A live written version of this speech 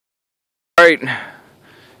Alright,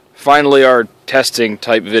 finally our testing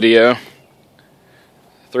type video.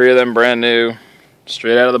 3 of them brand new,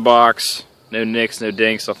 straight out of the box, no nicks, no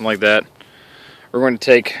dinks, something like that. We're going to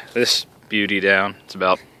take this beauty down. It's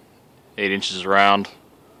about 8 inches around,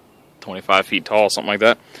 25 feet tall, something like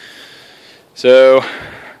that. So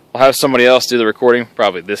I'll have somebody else do the recording,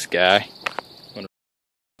 probably this guy.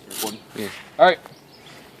 Yeah. Alright.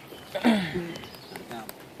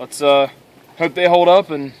 Let's hope they hold up,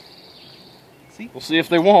 and we'll see if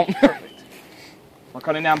they won't. Perfect. We're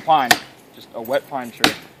cutting down pine, just a wet pine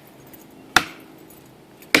tree.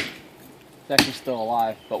 It's actually still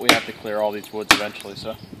alive, but we have to clear all these woods eventually,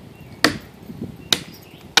 so. You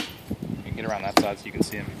can get around that side so you can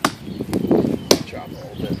see him. Chop a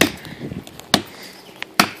little bit.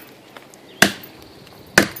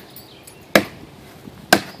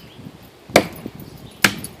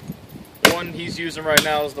 The one he's using right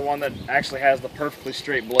now is the one that actually has the perfectly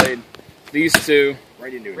straight blade. These two,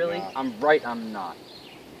 right into it. Really? Not. I'm right, I'm not.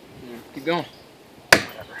 Yeah. Keep going.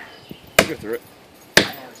 Whatever. Go through it.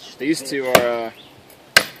 These two are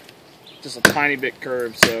just a tiny bit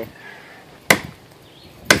curved, so.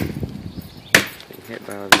 Getting hit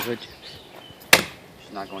by all the wood chips.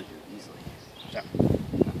 She's not going through easily. Yeah.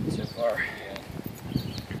 So far.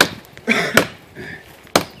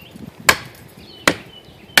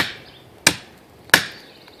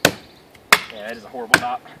 Yeah, that is a horrible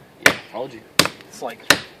knot. Yeah, told you. It's like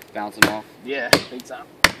Bouncing off. yeah, big time.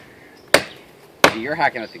 You're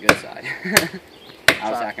hacking at the good side.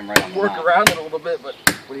 I was hacking right on the Work knot. around it a little bit, but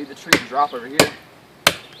we need the tree to drop over here.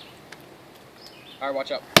 Alright,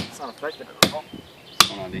 watch out. It's not affected at all. What's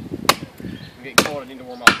going on, D? I'm getting cold, I need to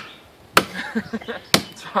warm up.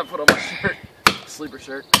 That's why I put on my shirt. Sleeper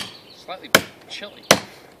shirt. Slightly chilly.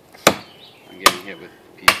 I'm getting hit with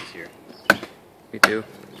pieces here. Me too.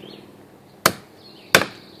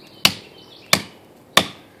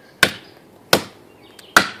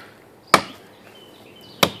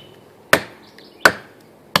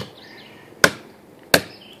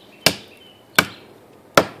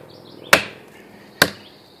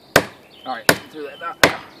 Alright, through that now.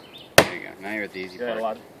 There you go. Now you're at the easy Yeah,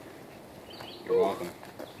 part. You're welcome.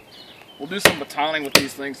 We'll do some batoning with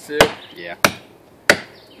these things too. Yeah.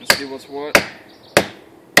 Let's see what's what.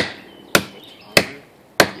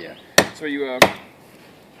 Yeah. So you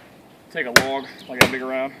take a log, like a big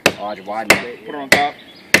around, Oh, I'd widen it. put it on top,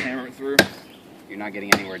 hammer it through. You're not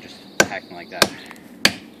getting anywhere just hacking like that.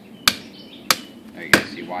 There you go.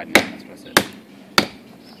 So you widen it. That's what I said.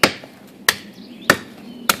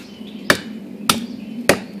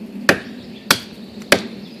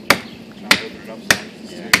 Open it up some.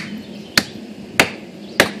 Yeah.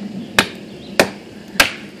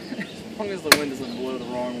 As long as the wind doesn't blow the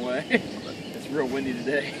wrong way. It's real windy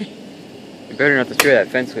today. You better not destroy that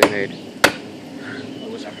fence we made. I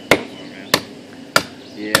wish I could close one, man.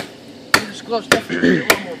 Yeah. This glove's definitely a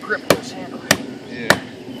little more grip on this handle. Yeah.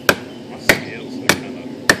 My scales are kind of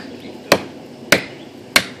geeked up.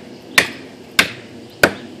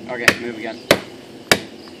 Okay, move again.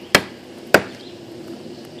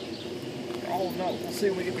 Oh no, we'll see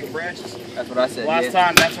when we get to the branches. That's what I said. Last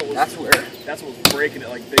time, that's what was breaking it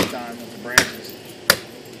like big time with the branches,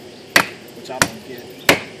 which I don't get.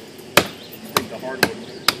 I think the hardwood.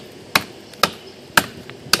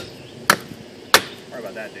 Sorry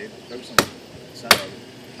about that, dude. Throw some sound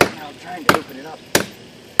over. Now I'm trying to open it up.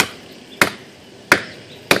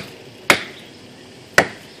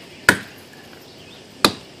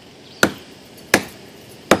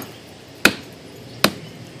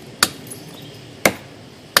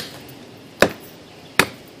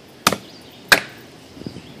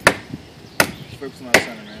 Focus on that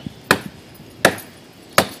center, man.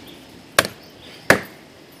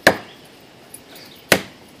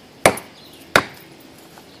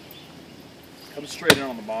 Come straight in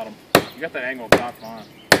on the bottom. You got that angle on top fine.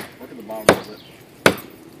 Look at the bottom of it.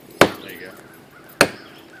 There you go.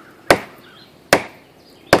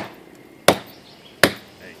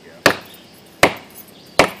 There you go.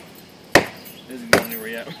 It isn't going anywhere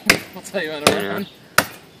yet. I'll tell you in a minute.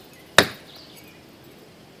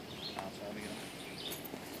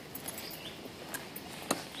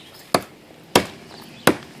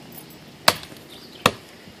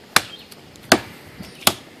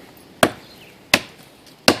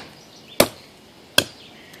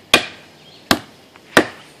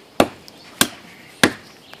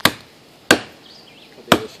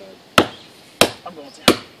 The other side. I'm going to.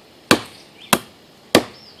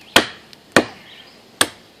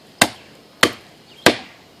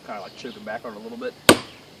 Kind of like choking back on it a little bit.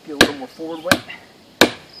 Get a little more forward weight.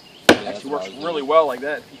 It actually works really well like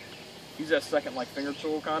that. If Use that second like finger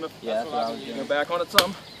tool kind of. Yeah, that's what I was doing. Go back on it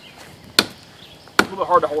some. A little bit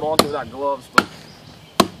hard to hold on to without gloves, but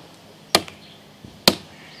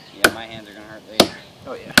Yeah, my hands are gonna hurt later.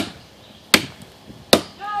 oh yeah.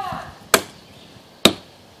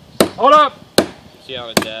 Hold up! See how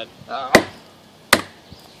it's dead?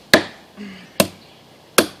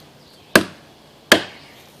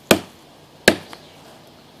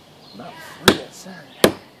 About 3 that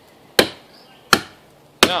Saturday.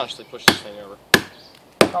 Now actually push this thing over.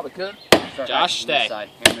 Probably could. Josh, stay.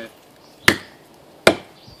 Here, move.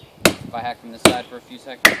 If I hack from this side for a few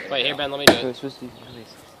seconds. Wait, here, Ben, let me do it.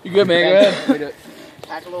 You good, man? Go ahead.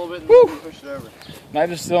 Hack a little bit and then push it over.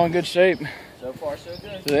 Knife is still in good shape. So far, so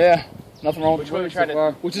good. So yeah, nothing wrong with Which way the we blade trying so to?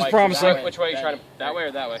 far, which is Like, promising. Which way are you trying to? That way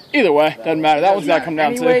or that way? Either way, doesn't matter. That one's got to come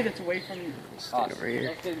down Any way too. that's away from Over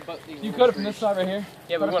here. You cut it from this side right here.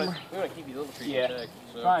 Yeah, but we want to keep these little trees Yeah. in check.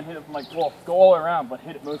 So. Try and hit it from like, well, go all the way around, but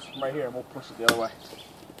hit it most from right here, and we'll push it the other way.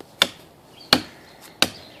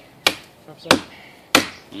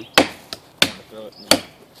 Throw it.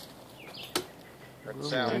 Heard the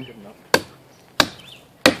sound.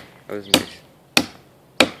 That was nice.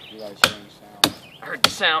 You guys hearing sound. I heard the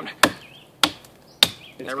sound. It's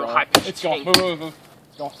They're real going. high-pitched It's going. tape. Move.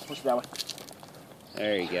 It's going. Push it that way.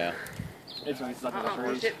 There you go. It's going to be stuck in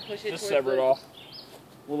the trees. Push it. Just sever it off.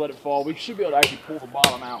 We'll let it fall. We should be able to actually pull the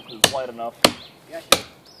bottom out because it's light enough.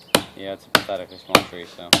 Yeah, it's a pathetically small tree,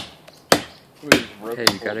 so. We can just rope Hey,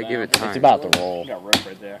 it, you pull gotta it give down. it time. It's about to roll. We got rope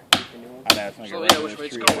right there. I know it's not So, gonna yeah, rope which those way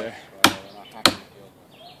it's trees going? there. I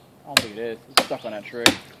don't think it is. It's stuck on that tree.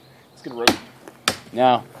 Let's get a rope.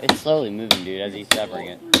 No, it's slowly moving, dude, as he's severing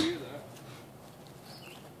it.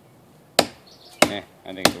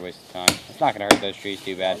 I think it's a waste of time. It's not gonna hurt those trees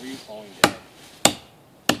too bad.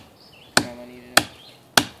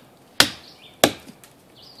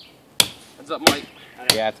 Heads up, Mike.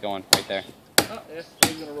 Yeah, it's going right there. Oh, yeah,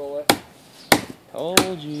 he's gonna roll it.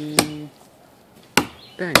 Told you.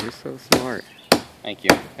 Dang, you're so smart. Thank you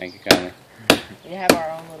kindly. We have our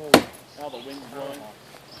own little. Now the wind's blowing.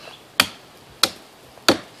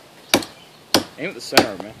 Aim at the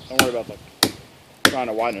center, man. Don't worry about trying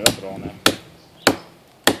to widen it up at all now.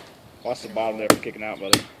 Watch the bottom there for kicking out,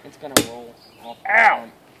 buddy. It's gonna roll off. Ow!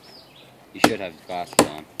 You should have your glasses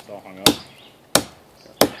on. It's all hung up.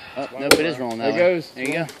 Oh, nope, it is rolling that There it way. goes. There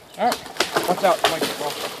you go. Alright. Watch out. Mike, I'm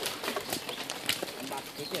about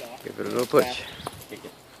to kick it off. Give it a little push. Kick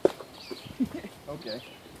it. Okay.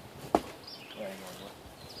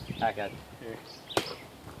 Back at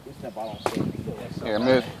Just that bottom still. Here,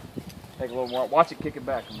 move. Take a little more. Watch it kick it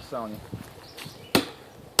back. I'm just telling you.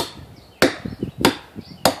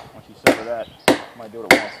 Once you sever that, you might do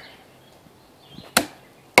it at once.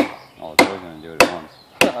 Oh, it's always gonna do it at once.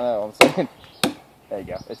 I know what I'm saying. There you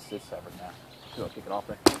go. It's severed now. Go kick it off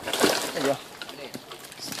there. There you go.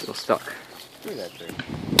 Still stuck. Screw that tree.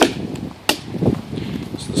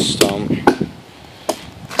 It's the stump.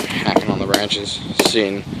 Hacking on the branches.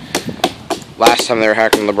 Seeing last time they were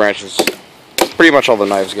hacking on the branches, pretty much all the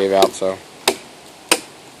knives gave out, so